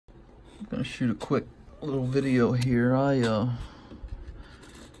I'm gonna shoot a quick little video here. I was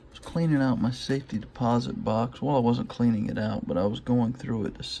cleaning out my safety deposit box. Well, I wasn't cleaning it out, but I was going through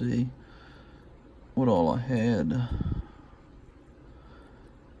it to see what all I had.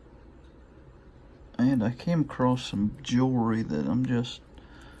 And I came across some jewelry that I'm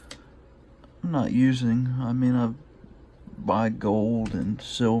not using. I mean, I buy gold and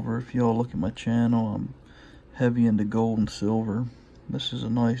silver. If y'all look at my channel, I'm heavy into gold and silver. This is a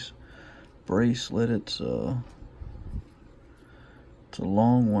nice bracelet. It's a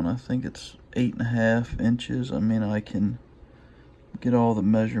long one. I think it's 8.5 inches. I mean, I can get all the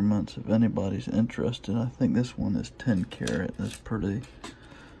measurements if anybody's interested. I think this one is 10 karat. It's pretty.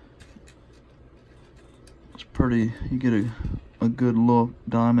 You get a good look.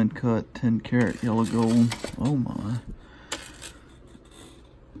 Diamond cut, 10 karat yellow gold. Oh my.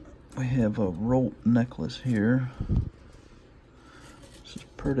 We have a rope necklace here. This is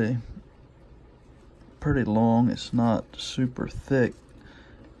pretty long. It's not super thick,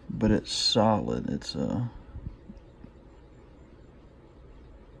 but it's solid. It's a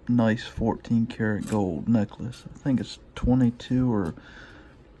nice 14 karat gold necklace. I think it's 22 or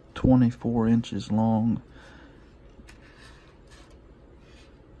 24 inches long.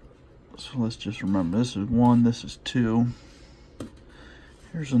 So let's just remember, this is 1, this is 2.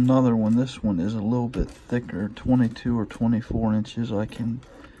 Here's another one. This one is a little bit thicker, 22 or 24 inches. I can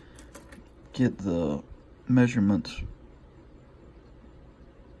get the measurements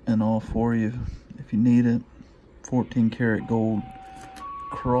and all for you if you need it. 14 karat gold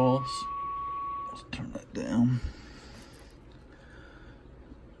cross. Let's turn that down.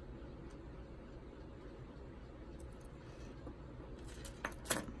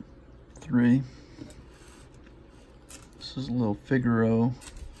 Three. This is a little Figaro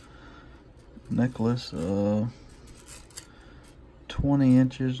necklace, 20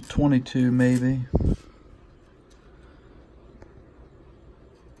 inches, 22 maybe.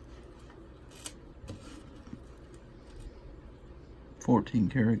 $14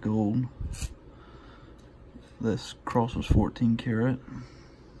 karat gold. This cross was 14 karat.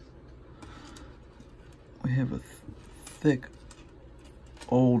 We have a thick,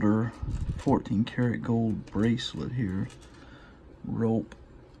 older 14 karat gold bracelet here. Rope.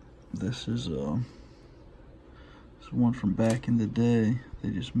 This is one from back in the day. They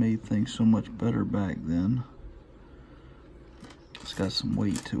just made things so much better back then. It's got some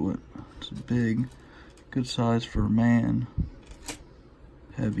weight to it. It's a big, good size for a man.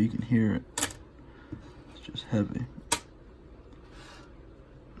 Heavy, you can hear it. It's just heavy.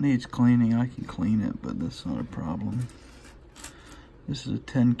 Needs cleaning. I can clean it, but that's not a problem. This is a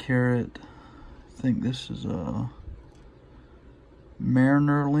 10 karat. I think this is a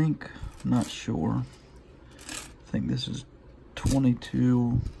Mariner link. I'm not sure. I think this is 20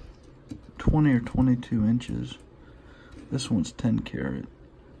 or 22 inches. This one's 10 karat.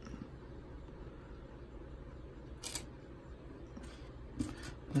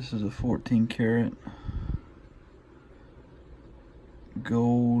 This is a 14 karat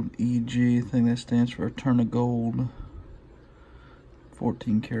gold EG. I think that stands for Eterna Gold.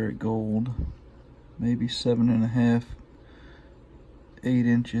 14 karat gold, maybe 7.5, 8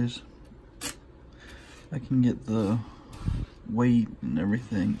 inches. I can get the weight and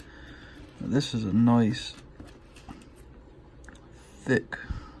everything. This is a nice thick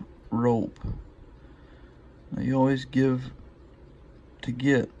rope. Now you always give to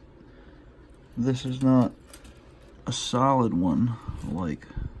get. This is not a solid one like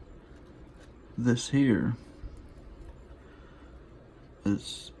this here.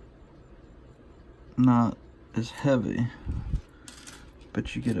 It's not as heavy,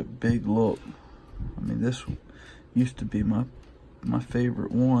 but you get a big look. I mean, this used to be my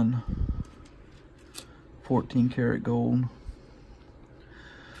favorite one. 14 karat gold.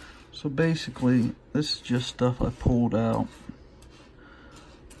 So basically, this is just stuff I pulled out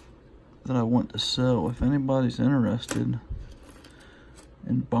that I want to sell. If anybody's interested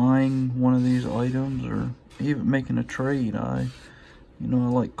in buying one of these items or even making a trade, you know, I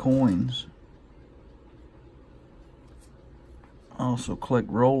like coins. I also collect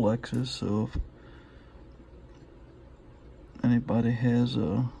Rolexes, so if anybody has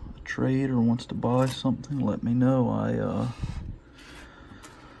a trade or wants to buy something, let me know.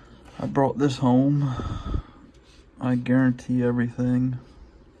 I brought this home. I guarantee everything.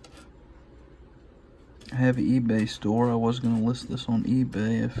 I have an eBay store. I was going to list this on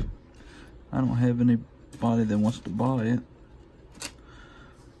eBay if I don't have anybody that wants to buy it.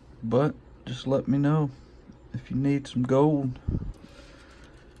 But just let me know if you need some gold.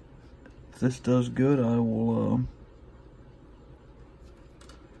 If this does good, I will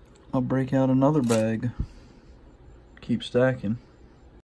I'll break out another bag. Keep stacking.